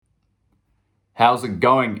How's it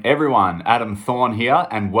going, everyone? Adam Thorne here,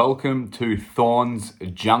 and welcome to Thorne's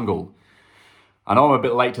Jungle. I know I'm a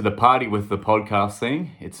bit late to the party with the podcast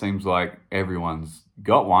thing. It seems like everyone's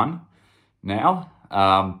got one now,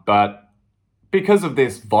 but because of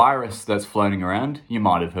this virus that's floating around, you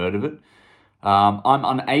might have heard of it, I'm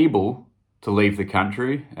unable to leave the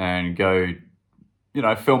country and go,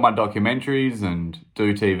 film my documentaries and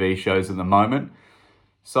do TV shows at the moment.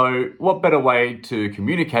 So what better way to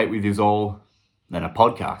communicate with you all than a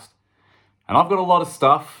podcast? And I've got a lot of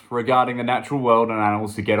stuff regarding the natural world and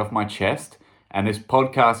animals to get off my chest. And this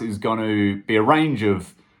podcast is going to be a range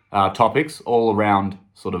of topics all around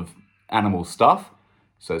sort of animal stuff.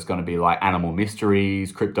 So it's going to be like animal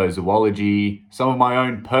mysteries, cryptozoology, some of my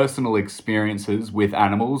own personal experiences with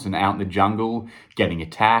animals and out in the jungle, getting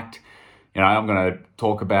attacked. I'm going to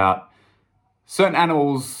talk about certain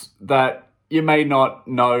animals that you may not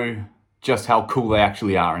know just how cool they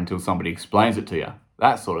actually are until somebody explains it to you.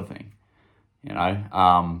 That sort of thing,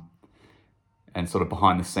 and sort of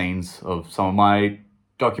behind the scenes of some of my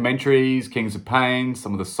documentaries, Kings of Pain,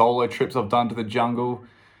 some of the solo trips I've done to the jungle.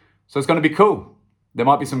 So it's going to be cool. There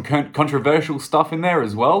might be some controversial stuff in there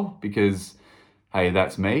as well, because, hey,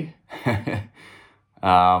 that's me. And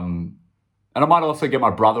I might also get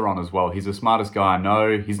my brother on as well. He's the smartest guy I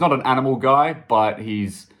know. He's not an animal guy, but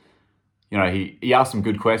he's, he asks some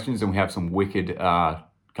good questions and we have some wicked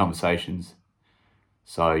conversations.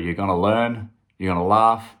 So you're going to learn, you're going to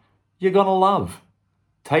laugh, you're going to love.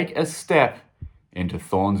 Take a step into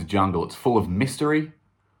Thorne's Jungle. It's full of mystery,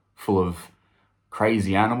 full of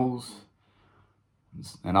crazy animals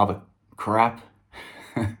and other crap.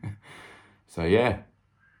 So yeah,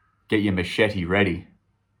 get your machete ready,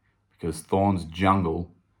 because Thorne's Jungle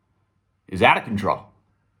is out of control.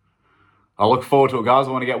 I look forward to it, guys.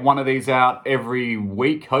 I want to get one of these out every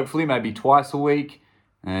week, hopefully, maybe twice a week.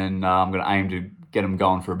 And I'm going to aim to get them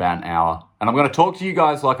going for about an hour. And I'm going to talk to you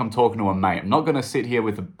guys like I'm talking to a mate. I'm not going to sit here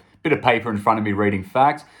with a bit of paper in front of me reading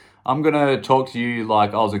facts. I'm going to talk to you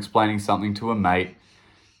like I was explaining something to a mate,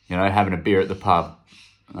 having a beer at the pub.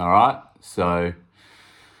 All right? So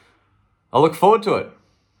I look forward to it.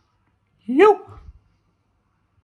 Yoop!